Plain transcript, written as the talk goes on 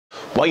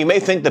While you may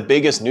think the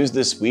biggest news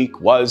this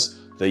week was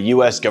the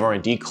US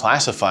government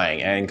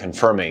declassifying and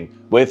confirming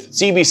with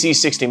CBC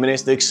 60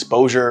 Minutes the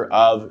exposure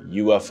of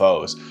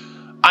UFOs,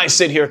 I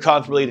sit here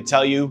confidently to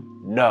tell you,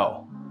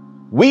 no.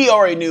 We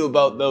already knew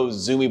about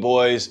those Zoomy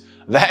boys.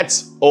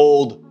 That's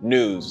old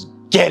news.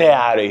 Get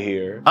out of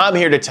here. I'm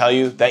here to tell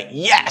you that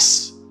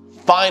yes,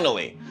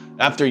 finally,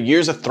 after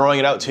years of throwing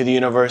it out to the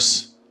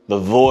universe, the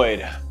void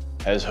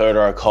has heard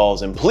our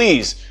calls and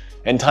pleas,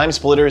 and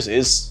TimeSplitters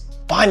is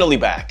finally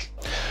back.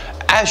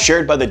 As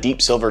shared by the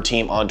DeepSilver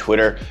team on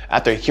Twitter,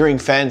 after hearing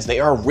fans, they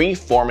are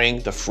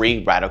reforming the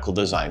Free Radical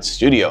Design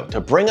Studio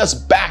to bring us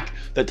back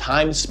the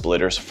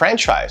TimeSplitters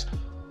franchise.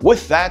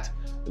 With that,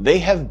 they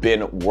have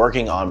been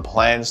working on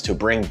plans to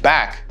bring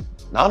back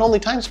not only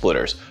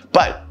TimeSplitters,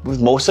 but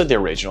with most of the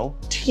original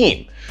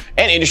team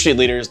and industry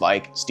leaders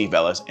like Steve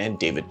Ellis and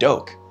David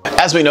Doak.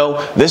 As we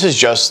know, this is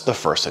just the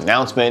first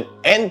announcement,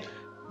 and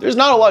there's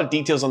not a lot of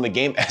details on the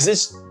game as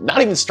it's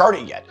not even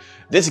started yet.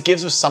 This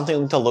gives us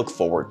something to look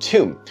forward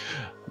to.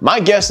 My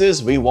guess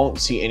is we won't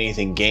see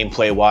anything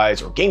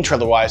gameplay-wise or game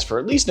trailer-wise for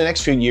at least the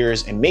next few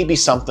years, and maybe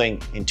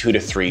something in 2 to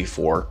 3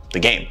 for the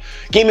game.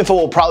 Game info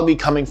will probably be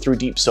coming through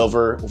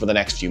DeepSilver over the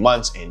next few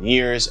months and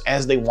years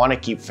as they want to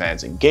keep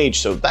fans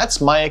engaged, so that's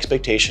my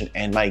expectation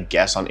and my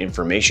guess on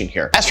information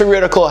here. As Free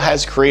Radical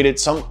has created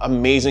some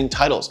amazing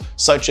titles,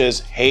 such as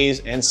Haze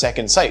and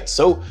Second Sight,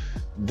 so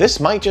this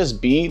might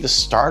just be the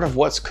start of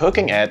what's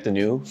cooking at the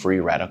new Free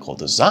Radical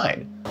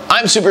design.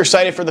 I'm super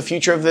excited for the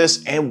future of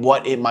this and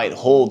what it might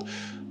hold.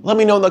 Let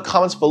me know in the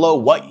comments below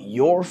what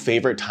your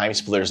favorite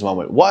TimeSplitters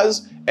moment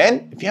was,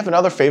 and if you have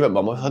another favorite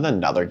moment with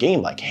another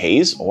game like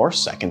Haze or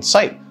Second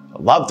Sight.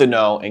 I'd love to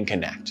know and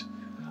connect.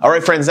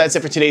 Alright friends, that's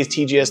it for today's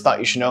TGS Thought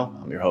You Should Know.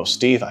 I'm your host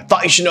Steve. I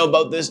thought you should know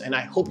about this, and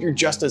I hope you're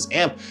just as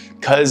amped,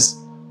 cause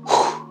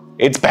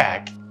it's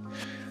back.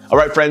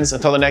 Alright friends,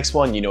 until the next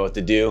one, you know what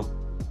to do.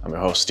 I'm your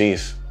host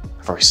Steve.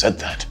 I've already said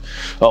that.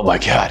 Oh my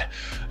god.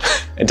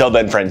 Until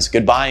then friends,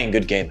 goodbye and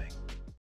good gaming.